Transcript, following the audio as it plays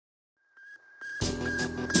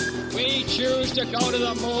choose to go to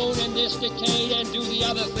the moon in this decade and do the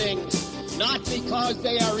other things. Not because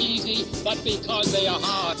they are easy, but because they are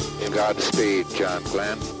hard. Godspeed, John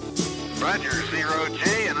Glenn. Roger,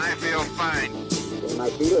 0J, and I feel fine. Get my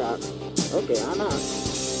feet out. Okay, I'm out.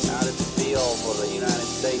 How does it feel for the United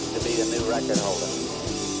States to be the new record holder?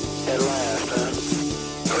 At last, huh?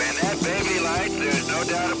 When that baby lights, there's no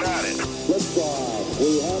doubt about it. Liftoff.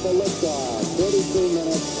 We have a liftoff. 32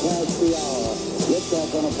 minutes past the hour.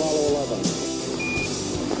 Liftoff on Apollo 11.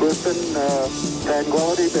 Listen,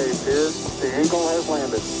 Tranquility Base here. The Eagle has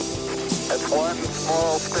landed. That's one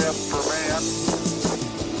small step for man,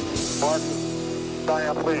 One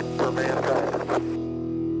giant leap for mankind.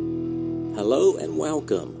 Hello and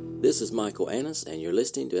welcome. This is Michael Annis, and you're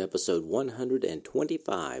listening to episode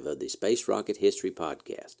 125 of the Space Rocket History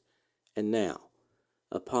Podcast. And now,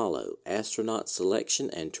 Apollo Astronaut Selection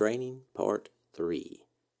and Training, Part 3.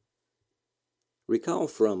 Recall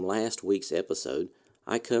from last week's episode,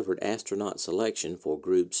 I covered astronaut selection for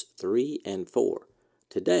Groups 3 and 4.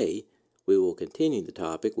 Today, we will continue the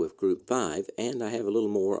topic with Group 5, and I have a little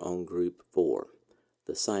more on Group 4,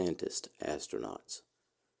 the scientist astronauts.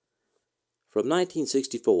 From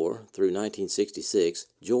 1964 through 1966,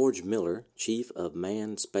 George Miller, Chief of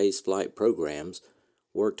Manned Spaceflight Programs,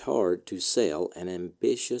 worked hard to sell an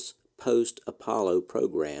ambitious post-Apollo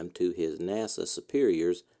program to his NASA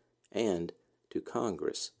superiors and to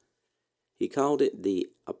Congress. He called it the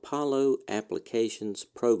Apollo Applications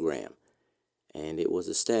Program, and it was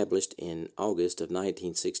established in August of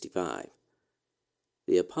 1965.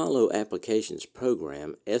 The Apollo Applications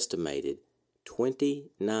Program estimated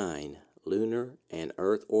 29 lunar and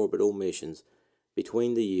Earth orbital missions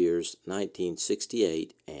between the years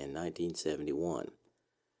 1968 and 1971.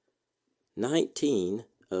 19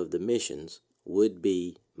 of the missions would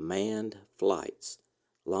be manned flights,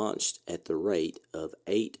 launched at the rate of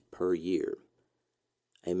 8 per year.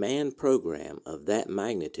 A manned program of that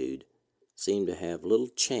magnitude seemed to have little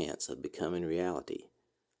chance of becoming reality.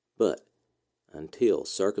 But until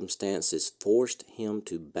circumstances forced him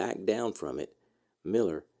to back down from it,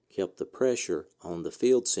 Miller kept the pressure on the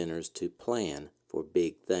field centers to plan for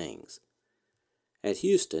big things. At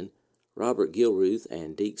Houston, Robert Gilruth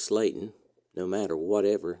and Deke Slayton, no matter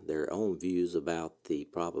whatever their own views about the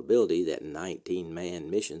probability that 19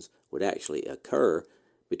 manned missions would actually occur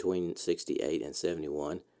between 68 and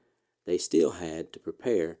 71, they still had to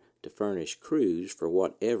prepare to furnish crews for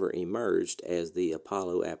whatever emerged as the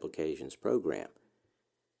Apollo Applications Program.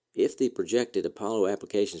 If the projected Apollo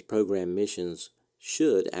Applications Program missions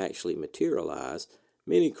should actually materialize,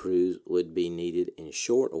 many crews would be needed in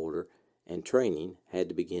short order, and training had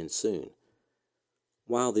to begin soon.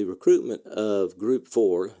 While the recruitment of Group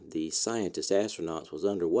 4, the scientist astronauts, was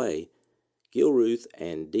underway, Gilruth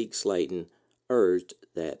and Deke Slayton urged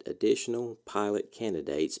that additional pilot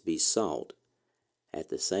candidates be sought at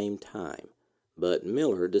the same time, but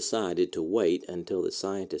Miller decided to wait until the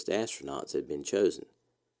scientist astronauts had been chosen.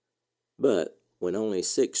 But when only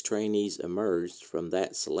 6 trainees emerged from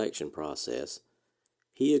that selection process,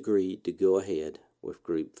 he agreed to go ahead with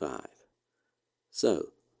Group 5. So,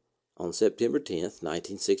 on September 10,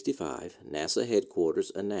 1965, NASA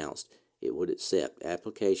headquarters announced it would accept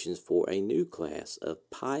applications for a new class of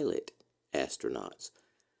pilot astronauts.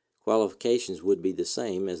 Qualifications would be the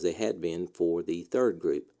same as they had been for the third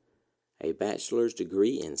group: a bachelor's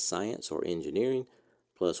degree in science or engineering,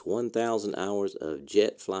 plus 1,000 hours of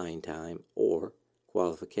jet flying time or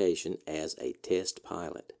qualification as a test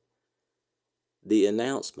pilot. The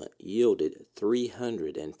announcement yielded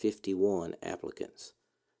 351 applicants,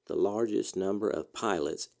 the largest number of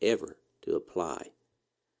pilots ever to apply,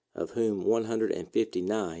 of whom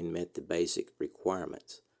 159 met the basic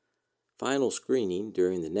requirements. Final screening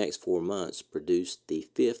during the next 4 months produced the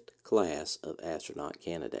 5th class of astronaut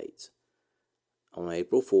candidates. On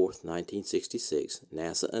April 4, 1966,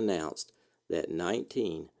 NASA announced that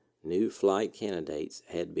 19 new flight candidates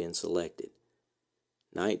had been selected.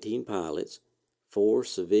 19 pilots, 4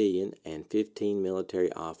 civilian and 15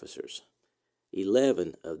 military officers.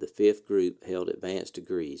 11 of the 5th group held advanced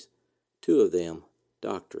degrees, 2 of them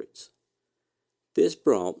doctorates. This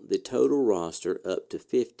brought the total roster up to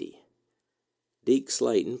 50. Deke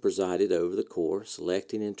Slayton presided over the Corps,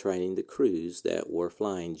 selecting and training the crews that were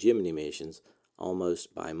flying Gemini missions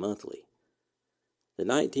almost bi-monthly. The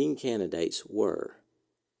 19 candidates were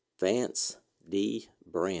Vance D.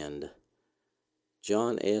 Brand,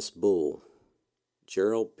 John S. Bull,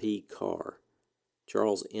 Gerald P. Carr,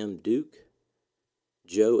 Charles M. Duke,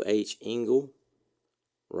 Joe H. Engel,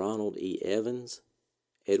 Ronald E. Evans,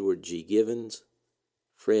 Edward G. Givens,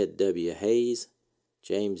 Fred W. Hayes,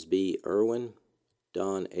 James B. Irwin,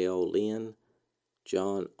 Don L. Lynn,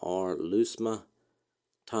 John R. Loosma,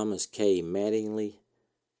 Thomas K. Mattingly,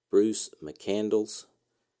 Bruce McCandles,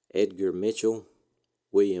 Edgar Mitchell,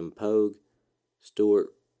 William Pogue,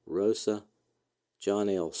 Stuart Rosa, John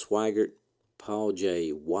L. Swigert, Paul J.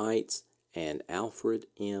 Whites, and Alfred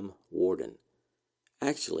M. Warden.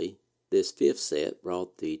 Actually, this fifth set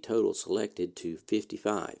brought the total selected to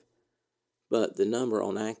 55, but the number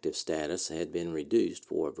on active status had been reduced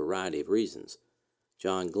for a variety of reasons.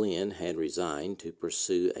 John Glenn had resigned to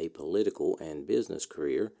pursue a political and business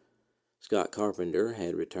career, Scott Carpenter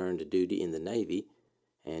had returned to duty in the Navy,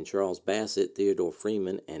 and Charles Bassett, Theodore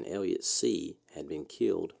Freeman, and Elliot C. had been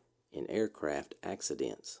killed in aircraft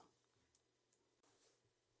accidents.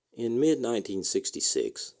 In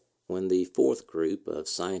mid-1966, when the fourth group of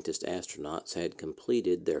scientist astronauts had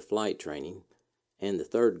completed their flight training and the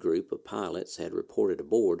third group of pilots had reported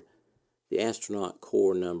aboard, the astronaut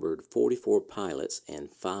corps numbered 44 pilots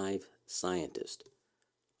and 5 scientists,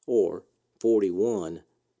 or 41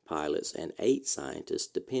 pilots and 8 scientists,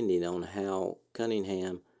 depending on how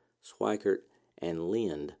Cunningham, Schweikert, and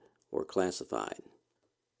Lind were classified.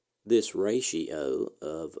 This ratio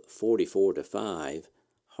of 44 to 5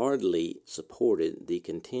 hardly supported the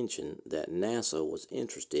contention that NASA was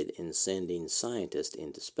interested in sending scientists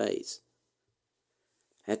into space.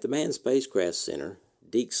 At the Manned Spacecraft Center,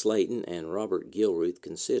 Deke Slayton and Robert Gilruth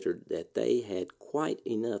considered that they had quite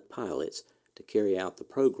enough pilots to carry out the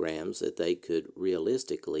programs that they could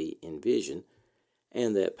realistically envision,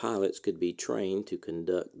 and that pilots could be trained to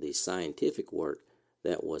conduct the scientific work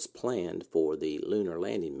that was planned for the lunar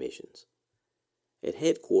landing missions. At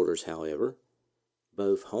headquarters, however,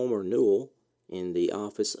 both Homer Newell in the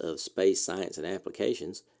Office of Space Science and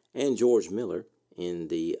Applications and George Miller in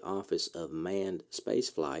the Office of Manned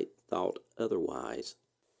Spaceflight thought otherwise.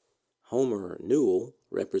 Homer Newell,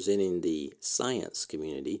 representing the science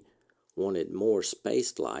community, wanted more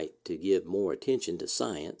spaceflight to give more attention to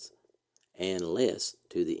science and less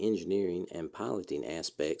to the engineering and piloting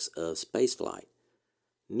aspects of spaceflight.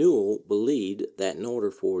 Newell believed that in order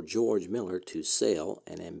for George Miller to sell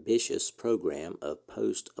an ambitious program of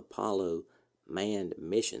post-Apollo manned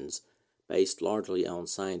missions based largely on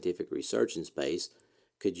scientific research in space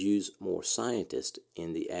could use more scientists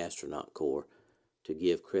in the astronaut corps to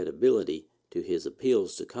give credibility to his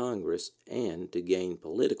appeals to Congress and to gain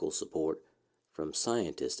political support from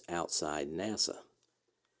scientists outside NASA.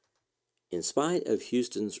 In spite of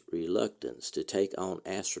Houston's reluctance to take on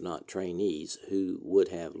astronaut trainees who would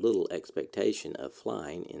have little expectation of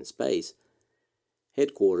flying in space,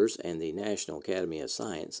 headquarters and the National Academy of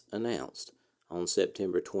Science announced on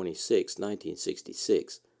September 26,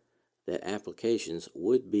 1966, that applications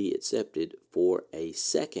would be accepted for a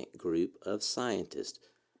second group of scientists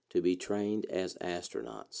to be trained as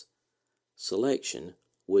astronauts. Selection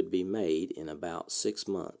would be made in about 6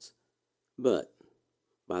 months, but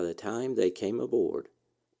by the time they came aboard,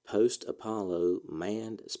 post-Apollo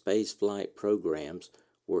manned spaceflight programs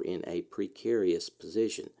were in a precarious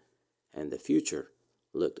position, and the future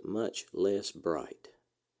looked much less bright.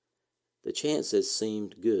 The chances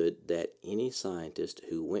seemed good that any scientist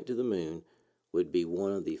who went to the moon would be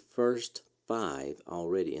one of the first 5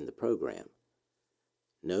 already in the program.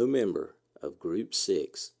 No member of Group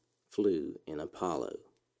 6 flew in Apollo.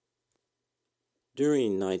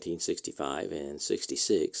 During 1965 and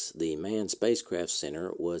 66, the Manned Spacecraft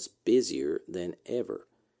Center was busier than ever.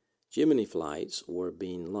 Gemini flights were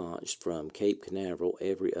being launched from Cape Canaveral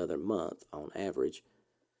every other month on average.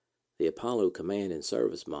 The Apollo Command and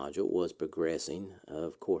Service Module was progressing,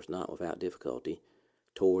 of course not without difficulty,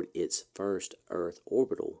 toward its first Earth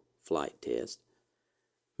orbital flight test.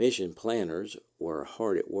 Mission planners were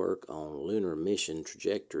hard at work on lunar mission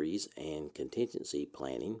trajectories and contingency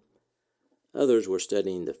planning. Others were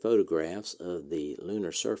studying the photographs of the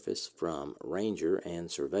lunar surface from Ranger and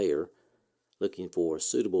Surveyor, looking for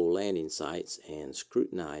suitable landing sites and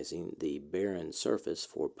scrutinizing the barren surface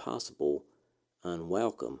for possible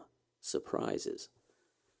unwelcome surprises.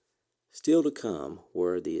 Still to come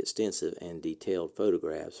were the extensive and detailed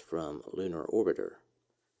photographs from Lunar Orbiter.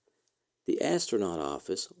 The astronaut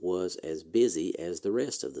office was as busy as the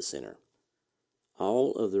rest of the center.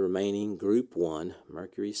 All of the remaining Group 1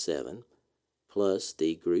 Mercury 7, plus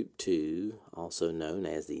the Group 2, also known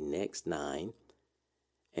as the Next 9,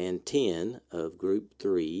 and 10 of Group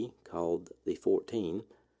 3, called the 14,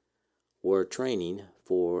 were training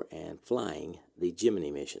for and flying the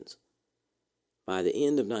Gemini missions. By the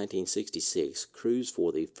end of 1966, crews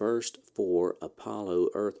for the first 4 Apollo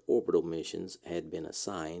Earth orbital missions had been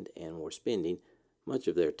assigned and were spending much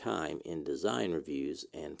of their time in design reviews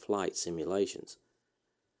and flight simulations.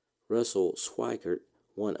 Russell Schweickart,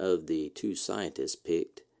 one of the two scientists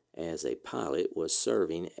picked as a pilot, was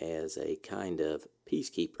serving as a kind of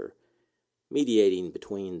peacekeeper, mediating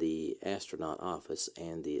between the astronaut office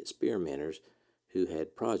and the experimenters who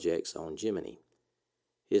had projects on Gemini.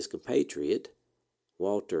 His compatriot,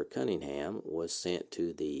 Walter Cunningham, was sent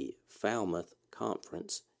to the Falmouth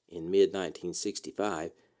Conference in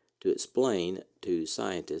mid-1965 to explain to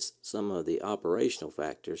scientists some of the operational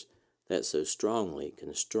factors that so strongly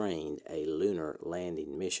constrained a lunar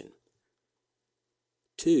landing mission.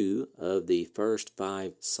 2 of the first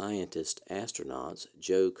 5 scientist astronauts,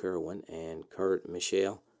 Joe Kerwin and Kurt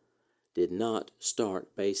Michel, did not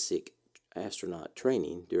start basic astronaut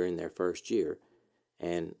training during their first year,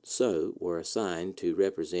 and so were assigned to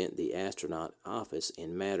represent the astronaut office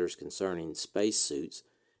in matters concerning spacesuits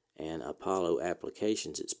and Apollo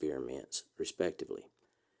applications experiments, respectively.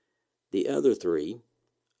 The other 3,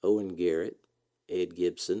 Owen Garrett, Ed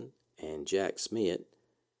Gibson, and Jack Schmitt,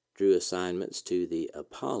 drew assignments to the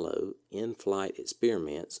Apollo in-flight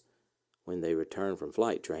experiments when they returned from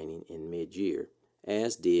flight training in mid-year,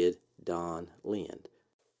 as did Don Lind.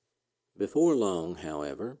 Before long,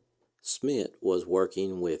 however, Schmitt was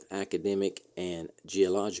working with academic and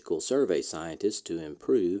geological survey scientists to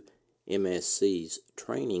improve MSC's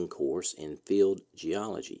training course in field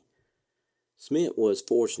geology. Schmitt was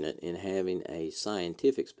fortunate in having a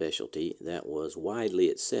scientific specialty that was widely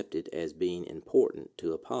accepted as being important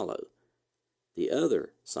to Apollo. The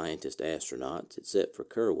other scientist astronauts, except for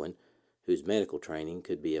Kerwin, whose medical training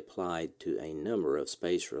could be applied to a number of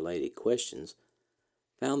space-related questions,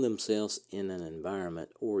 found themselves in an environment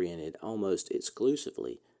oriented almost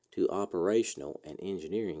exclusively to operational and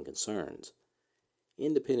engineering concerns.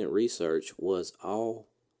 Independent research was all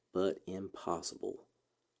but impossible.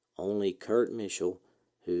 Only Kurt Michel,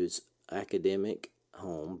 whose academic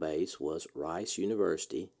home base was Rice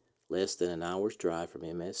University, less than an hour's drive from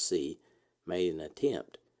MSC, made an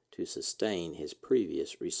attempt to sustain his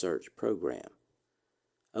previous research program.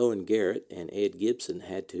 Owen Garrett and Ed Gibson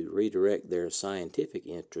had to redirect their scientific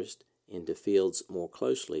interest into fields more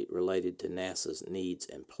closely related to NASA's needs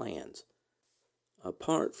and plans.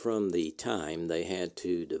 Apart from the time they had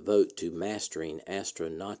to devote to mastering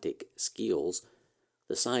astronautic skills,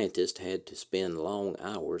 the scientists had to spend long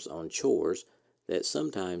hours on chores that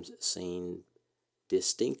sometimes seemed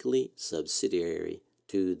distinctly subsidiary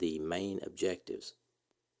to the main objectives.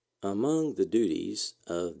 Among the duties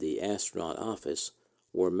of the astronaut office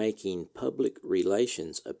were making public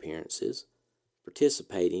relations appearances,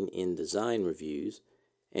 participating in design reviews,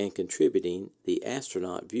 and contributing the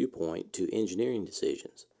astronaut viewpoint to engineering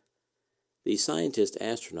decisions. The scientist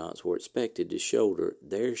astronauts were expected to shoulder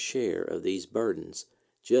their share of these burdens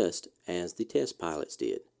just as the test pilots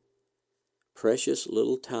did. Precious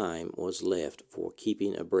little time was left for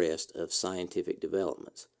keeping abreast of scientific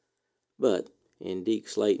developments, but in Deke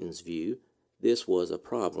Slayton's view, this was a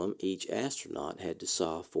problem each astronaut had to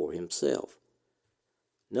solve for himself.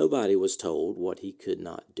 Nobody was told what he could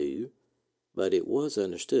not do, but it was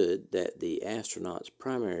understood that the astronaut's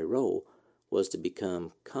primary role was to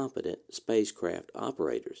become competent spacecraft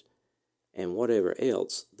operators, and whatever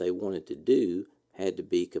else they wanted to do had to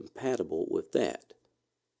be compatible with that.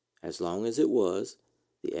 As long as it was,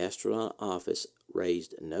 the astronaut office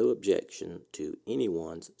raised no objection to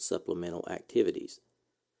anyone's supplemental activities.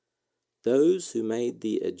 Those who made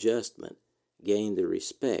the adjustment gained the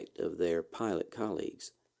respect of their pilot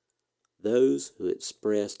colleagues. Those who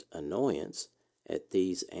expressed annoyance at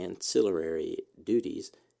these ancillary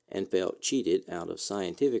duties and felt cheated out of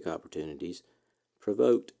scientific opportunities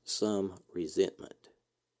provoked some resentment.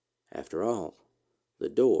 After all, the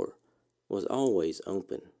door was always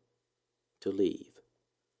open to leave.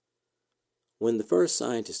 When the first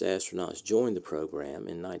scientist astronauts joined the program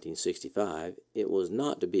in 1965, it was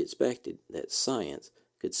not to be expected that science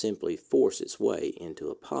could simply force its way into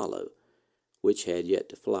Apollo, which had yet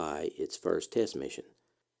to fly its first test mission.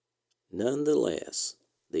 Nonetheless,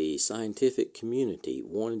 the scientific community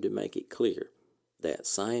wanted to make it clear that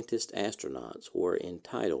scientist astronauts were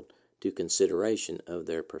entitled to consideration of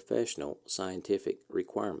their professional scientific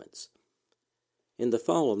requirements. In the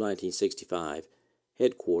fall of 1965,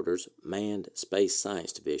 Headquarters Manned Space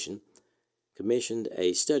Science Division commissioned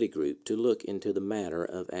a study group to look into the matter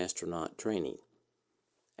of astronaut training.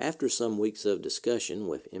 After some weeks of discussion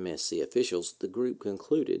with MSC officials, the group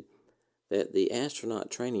concluded that the astronaut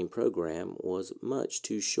training program was much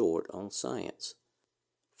too short on science.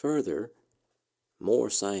 Further,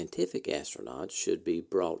 more scientific astronauts should be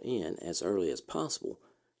brought in as early as possible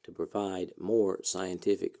to provide more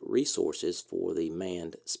scientific resources for the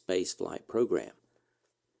manned spaceflight program.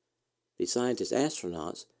 The scientist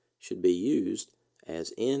astronauts should be used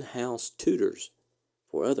as in-house tutors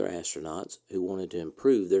for other astronauts who wanted to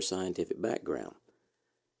improve their scientific background.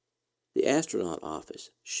 The astronaut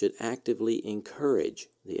office should actively encourage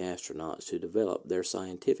the astronauts to develop their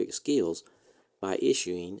scientific skills by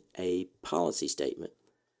issuing a policy statement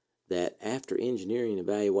that after engineering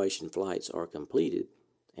evaluation flights are completed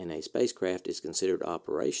and a spacecraft is considered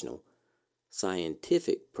operational,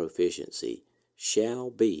 scientific proficiency shall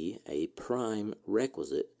be a prime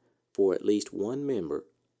requisite for at least one member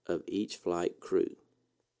of each flight crew.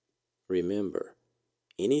 Remember,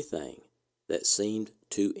 anything that seemed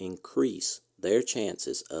to increase their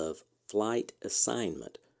chances of flight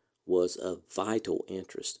assignment was of vital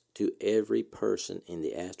interest to every person in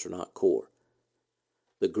the astronaut corps.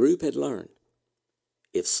 The group had learned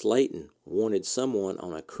if Slayton wanted someone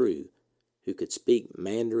on a crew who could speak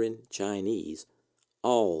Mandarin Chinese,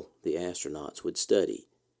 all the astronauts would study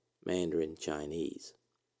Mandarin Chinese.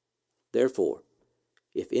 Therefore,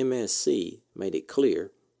 if MSC made it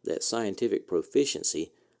clear that scientific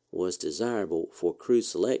proficiency was desirable for crew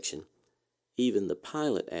selection, even the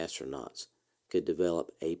pilot astronauts could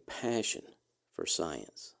develop a passion for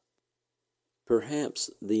science. Perhaps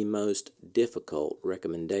the most difficult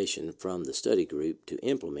recommendation from the study group to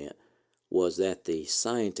implement was that the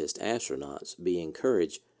scientist astronauts be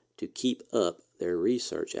encouraged to keep up their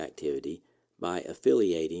research activity by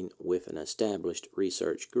affiliating with an established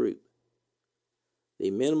research group.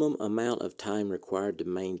 The minimum amount of time required to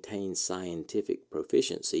maintain scientific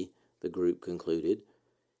proficiency, the group concluded,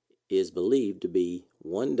 is believed to be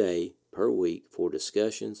 1 day per week for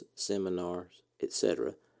discussions, seminars,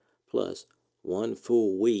 etc., plus 1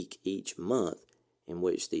 full week each month in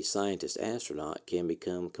which the scientist astronaut can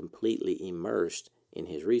become completely immersed in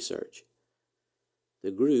his research.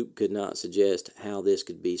 The group could not suggest how this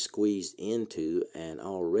could be squeezed into an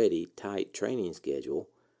already tight training schedule,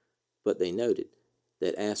 but they noted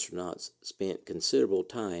that astronauts spent considerable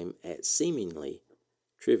time at seemingly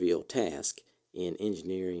trivial tasks in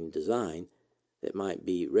engineering design that might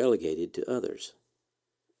be relegated to others.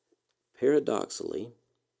 Paradoxically,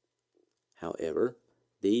 however,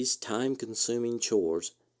 these time-consuming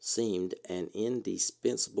chores seemed an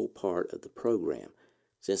indispensable part of the program,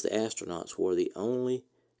 since the astronauts were the only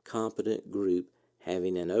competent group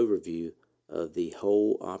having an overview of the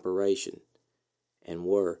whole operation, and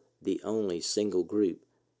were the only single group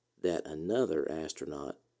that another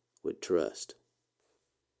astronaut would trust.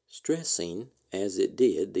 Stressing, as it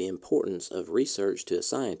did, the importance of research to a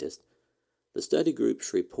scientist, the study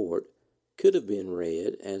group's report could have been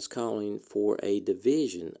read as calling for a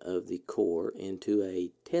division of the Corps into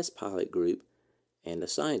a test pilot group and a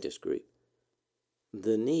scientist group.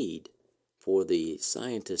 The need for the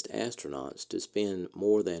scientist astronauts to spend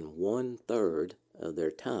more than 1/3 of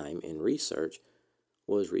their time in research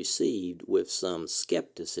was received with some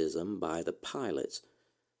skepticism by the pilots,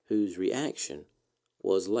 whose reaction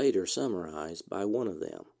was later summarized by one of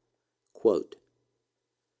them. Quote,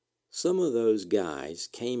 "Some of those guys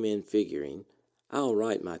came in figuring, I'll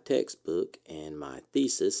write my textbook and my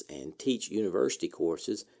thesis and teach university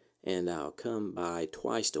courses, and I'll come by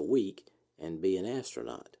twice a week and be an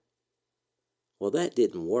astronaut. Well, that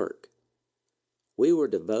didn't work. We were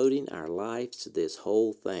devoting our lives to this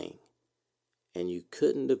whole thing, and you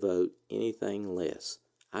couldn't devote anything less.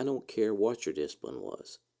 I don't care what your discipline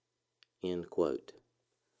was." End quote.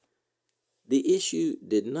 The issue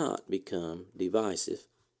did not become divisive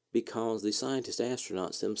because the scientist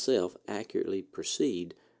astronauts themselves accurately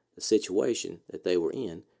perceived the situation that they were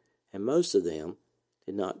in, and most of them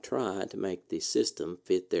did not try to make the system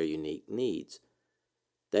fit their unique needs.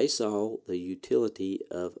 They saw the utility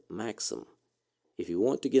of maxim: if you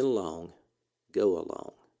want to get along, go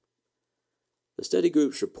along. The study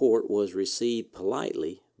group's report was received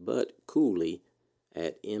politely but coolly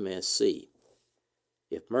at MSC.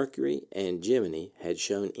 If Mercury and Gemini had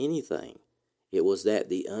shown anything, it was that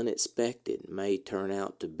the unexpected may turn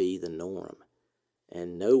out to be the norm,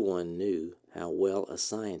 and no one knew how well a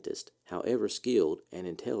scientist, however skilled and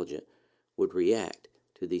intelligent, would react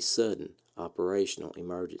to these sudden operational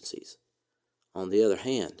emergencies. On the other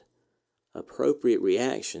hand, appropriate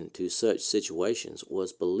reaction to such situations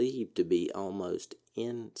was believed to be almost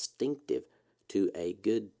instinctive to a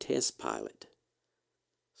good test pilot.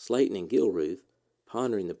 Slayton and Gilruth,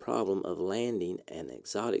 pondering the problem of landing an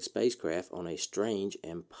exotic spacecraft on a strange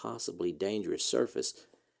and possibly dangerous surface,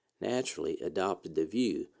 naturally adopted the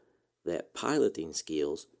view that piloting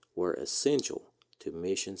skills were essential to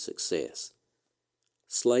mission success.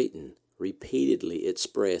 Slayton repeatedly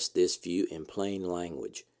expressed this view in plain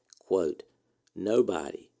language. Quote,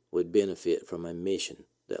 "Nobody would benefit from a mission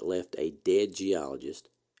that left a dead geologist,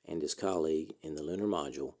 and his colleague in the lunar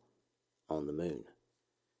module on the moon.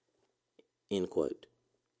 End quote.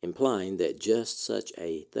 Implying that just such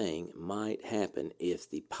a thing might happen if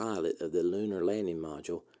the pilot of the lunar landing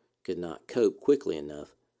module could not cope quickly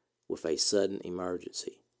enough with a sudden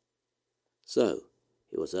emergency. So,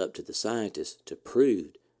 it was up to the scientists to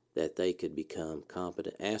prove that they could become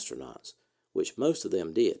competent astronauts, which most of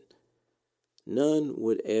them did. None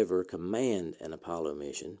would ever command an Apollo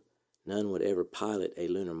mission. None would ever pilot a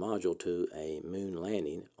lunar module to a moon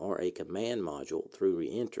landing or a command module through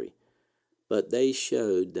re-entry. But they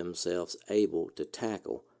showed themselves able to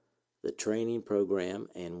tackle the training program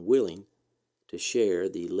and willing to share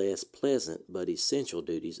the less pleasant but essential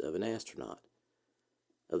duties of an astronaut.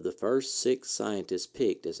 Of the first 6 scientists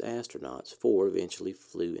picked as astronauts, 4 eventually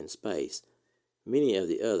flew in space. Many of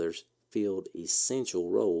the others filled essential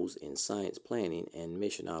roles in science planning and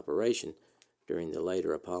mission operation during the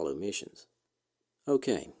later Apollo missions.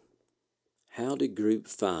 Okay, how did Group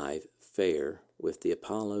 5 fare with the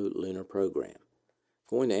Apollo lunar program?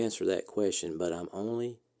 I'm going to answer that question, but I'm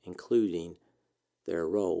only including their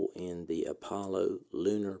role in the Apollo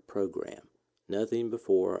lunar program. Nothing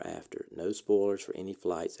before or after. No spoilers for any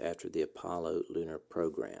flights after the Apollo lunar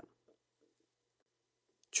program.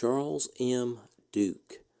 Charles M.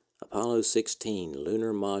 Duke, Apollo 16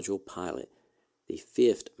 lunar module pilot, the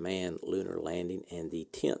 5th manned lunar landing and the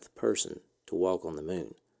 10th person to walk on the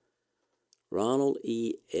moon. Ronald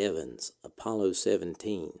E. Evans, Apollo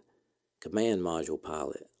 17 command module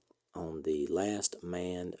pilot on the last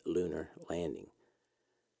manned lunar landing.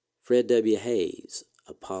 Fred W. Hayes,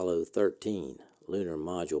 Apollo 13 lunar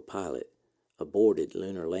module pilot, aborted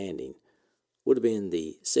lunar landing, would have been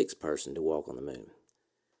the 6th person to walk on the moon.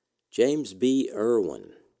 James B.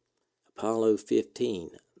 Irwin, Apollo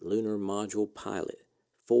 15 lunar module pilot,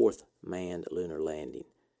 4th manned lunar landing,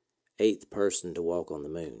 8th person to walk on the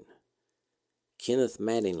moon. Kenneth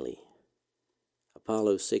Mattingly,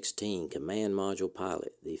 Apollo 16 command module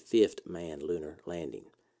pilot, the 5th manned lunar landing.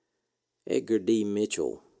 Edgar D.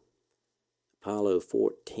 Mitchell, Apollo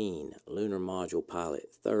 14 lunar module pilot,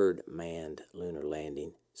 3rd manned lunar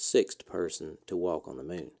landing, 6th person to walk on the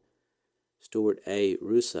moon. Stuart A.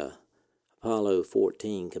 Roosa, Apollo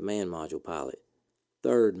 14 command module pilot,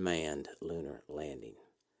 3rd manned lunar landing.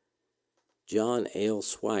 John L.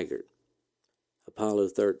 Swigert, Apollo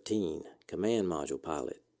 13 command module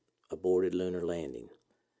pilot, aborted lunar landing.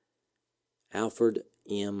 Alfred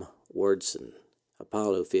M. Wordson,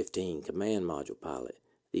 Apollo 15 command module pilot,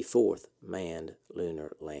 the 4th manned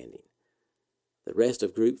lunar landing. The rest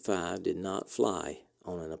of Group 5 did not fly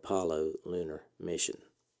on an Apollo lunar mission.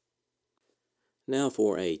 Now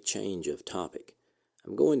for a change of topic.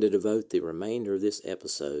 I'm going to devote the remainder of this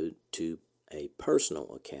episode to a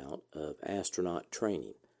personal account of astronaut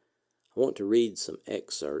training. I want to read some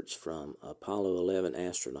excerpts from Apollo 11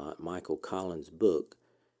 astronaut Michael Collins' book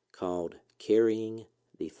called Carrying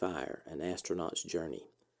the Fire, An Astronaut's Journey.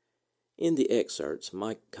 In the excerpts,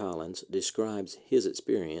 Mike Collins describes his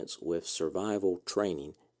experience with survival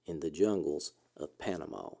training in the jungles of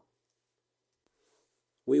Panama.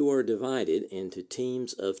 We were divided into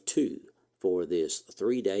teams of 2 for this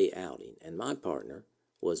 3-day outing, and my partner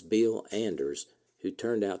was Bill Anders, who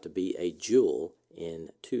turned out to be a jewel in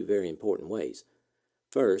 2 very important ways.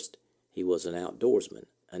 First, he was an outdoorsman,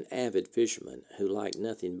 an avid fisherman who liked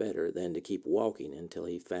nothing better than to keep walking until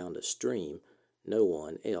he found a stream no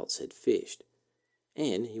one else had fished.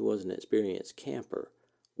 And he was an experienced camper,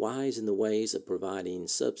 wise in the ways of providing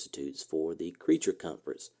substitutes for the creature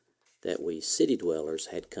comforts that we city dwellers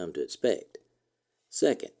had come to expect.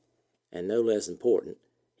 Second, and no less important,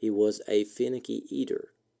 he was a finicky eater,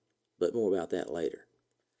 but more about that later.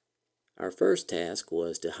 Our first task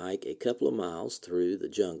was to hike a couple of miles through the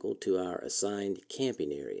jungle to our assigned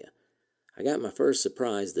camping area. I got my first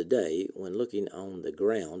surprise of the day when looking on the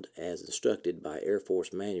ground as instructed by Air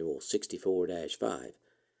Force Manual 64-5.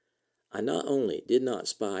 I not only did not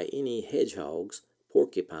spy any hedgehogs,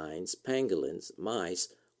 porcupines, pangolins, mice,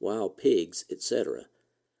 wild pigs, etc.,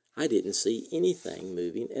 I didn't see anything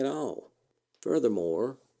moving at all.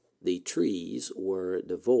 Furthermore, the trees were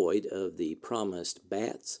devoid of the promised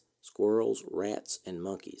bats, squirrels, rats, and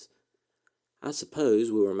monkeys. I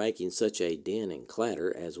suppose we were making such a din and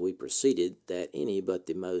clatter as we proceeded that any but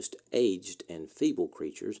the most aged and feeble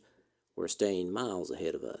creatures were staying miles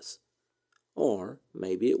ahead of us. Or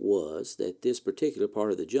maybe it was that this particular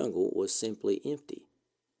part of the jungle was simply empty.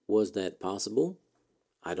 Was that possible?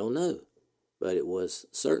 I don't know, but it was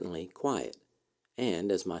certainly quiet.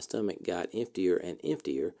 And as my stomach got emptier and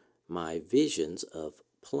emptier, my visions of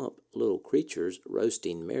plump little creatures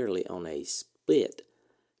roasting merrily on a spit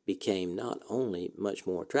became not only much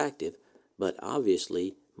more attractive, but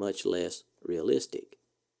obviously much less realistic.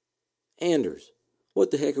 Anders,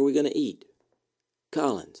 what the heck are we going to eat?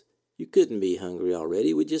 Collins, you couldn't be hungry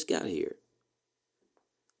already. We just got here.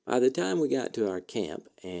 By the time we got to our camp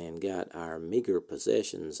and got our meager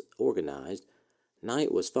possessions organized,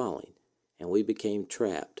 night was falling, and we became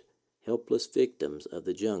trapped, helpless victims of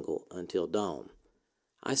the jungle until dawn.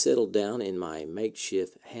 I settled down in my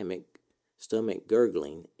makeshift hammock, stomach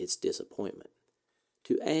gurgling its disappointment.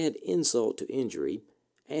 To add insult to injury,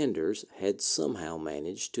 Anders had somehow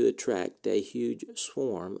managed to attract a huge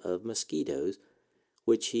swarm of mosquitoes,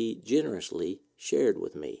 which he generously shared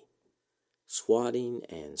with me. Swatting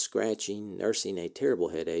and scratching, nursing a terrible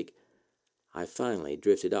headache, I finally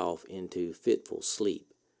drifted off into fitful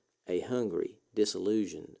sleep, a hungry,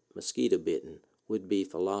 disillusioned, mosquito-bitten would-be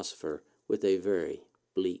philosopher with a very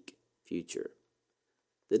bleak future.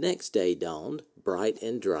 The next day dawned, bright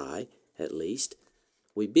and dry, at least.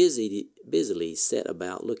 We busily set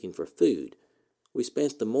about looking for food. We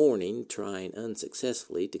spent the morning trying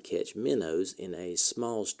unsuccessfully to catch minnows in a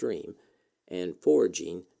small stream and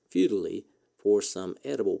foraging futilely for some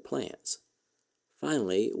edible plants.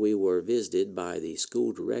 Finally, we were visited by the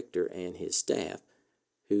school director and his staff,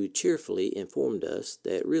 who cheerfully informed us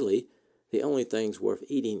that really the only things worth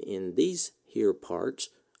eating in these here parts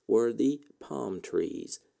were the palm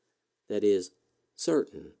trees. That is,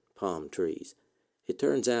 certain palm trees. It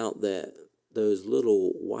turns out that those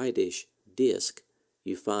little whitish discs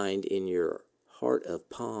you find in your heart of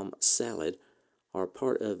palm salad are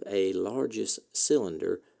part of a largest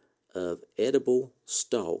cylinder of edible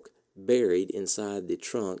stalk buried inside the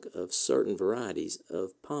trunk of certain varieties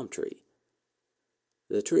of palm tree.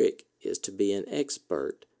 The trick is to be an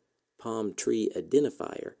expert palm tree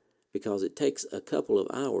identifier, because it takes a couple of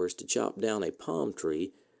hours to chop down a palm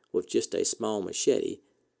tree with just a small machete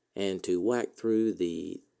and to whack through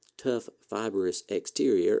the tough fibrous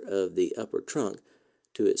exterior of the upper trunk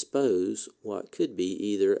to expose what could be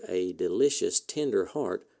either a delicious tender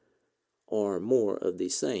heart or more of the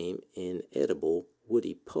same inedible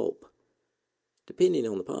woody pulp, depending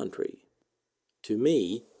on the palm tree. To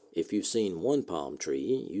me, if you've seen one palm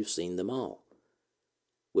tree, you've seen them all.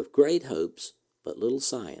 With great hopes, but little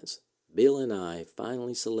science, Bill and I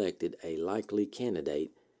finally selected a likely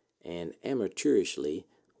candidate and amateurishly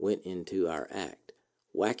went into our act,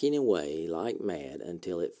 whacking away like mad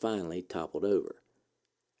until it finally toppled over.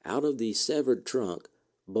 Out of the severed trunk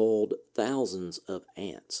boiled thousands of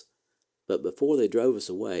ants, but before they drove us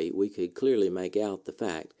away, we could clearly make out the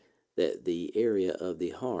fact that the area of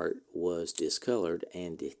the heart was discolored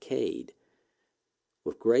and decayed.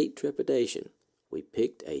 With great trepidation, we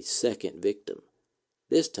picked a second victim.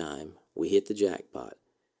 This time, we hit the jackpot,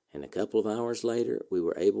 and a couple of hours later, we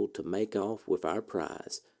were able to make off with our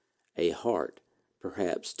prize, a heart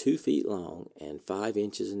perhaps 2 feet long and 5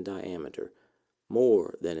 inches in diameter,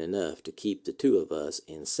 more than enough to keep the two of us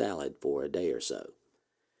in salad for a day or so.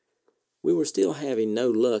 We were still having no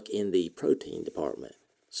luck in the protein department,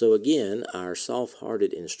 so again our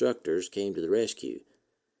soft-hearted instructors came to the rescue.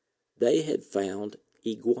 They had found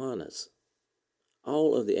iguanas.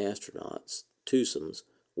 All of the astronauts, twosomes,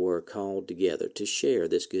 were called together to share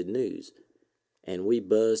this good news, and we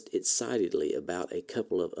buzzed excitedly about a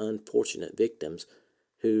couple of unfortunate victims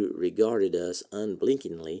who regarded us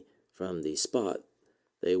unblinkingly from the spot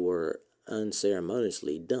they were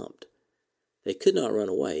unceremoniously dumped. They could not run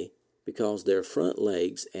away because their front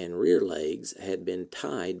legs and rear legs had been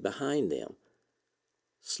tied behind them.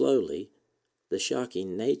 Slowly, the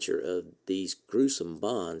shocking nature of these gruesome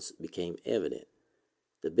bonds became evident.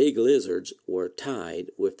 The big lizards were tied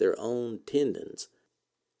with their own tendons,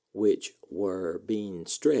 which were being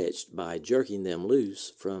stretched by jerking them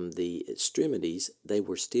loose from the extremities they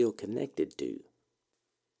were still connected to.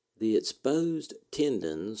 The exposed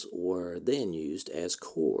tendons were then used as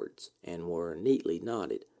cords and were neatly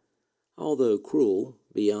knotted. Although cruel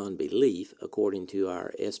beyond belief according to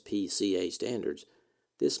our SPCA standards,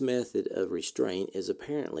 this method of restraint is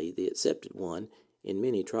apparently the accepted one in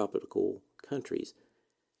many tropical countries,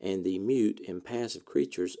 and the mute, impassive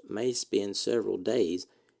creatures may spend several days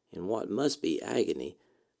in what must be agony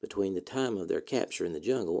between the time of their capture in the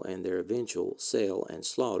jungle and their eventual sale and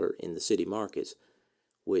slaughter in the city markets,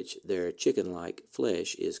 which their chicken-like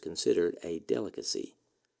flesh is considered a delicacy.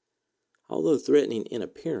 Although threatening in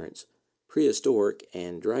appearance, prehistoric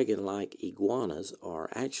and dragon-like iguanas are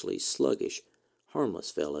actually sluggish,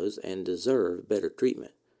 harmless fellows and deserve better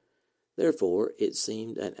treatment. Therefore, it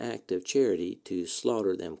seemed an act of charity to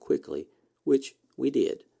slaughter them quickly, which we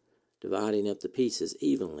did, dividing up the pieces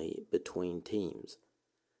evenly between teams.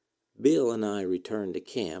 Bill and I returned to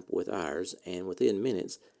camp with ours, and within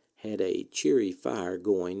minutes had a cheery fire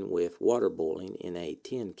going with water boiling in a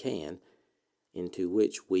tin can into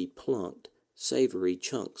which we plunked savory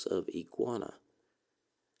chunks of iguana.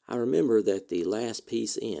 I remember that the last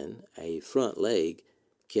piece in, a front leg,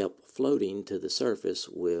 kept floating to the surface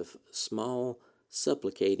with small,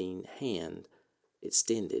 supplicating hand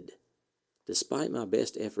extended. Despite my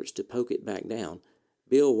best efforts to poke it back down,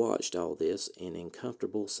 Bill watched all this in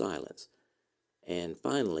uncomfortable silence, and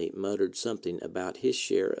finally muttered something about his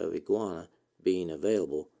share of iguana being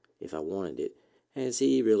available if I wanted it, as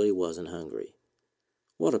he really wasn't hungry.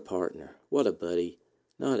 What a partner, what a buddy,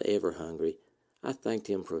 not ever hungry. I thanked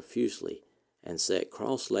him profusely and sat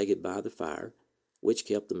cross-legged by the fire, which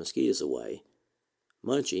kept the mosquitoes away,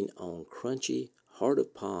 munching on crunchy heart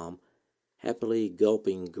of palm, happily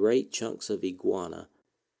gulping great chunks of iguana,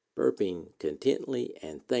 burping contentedly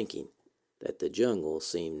and thinking that the jungle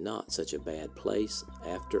seemed not such a bad place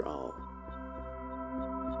after all.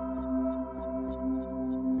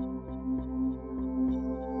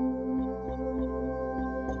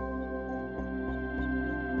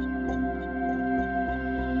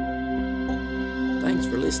 Thanks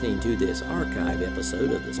for listening to this archive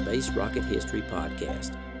episode of the Space Rocket History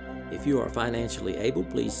Podcast. If you are financially able,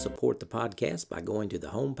 please support the podcast by going to the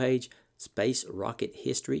homepage,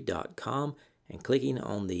 spacerockethistory.com, and clicking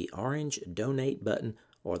on the orange donate button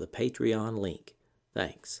or the Patreon link.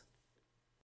 Thanks.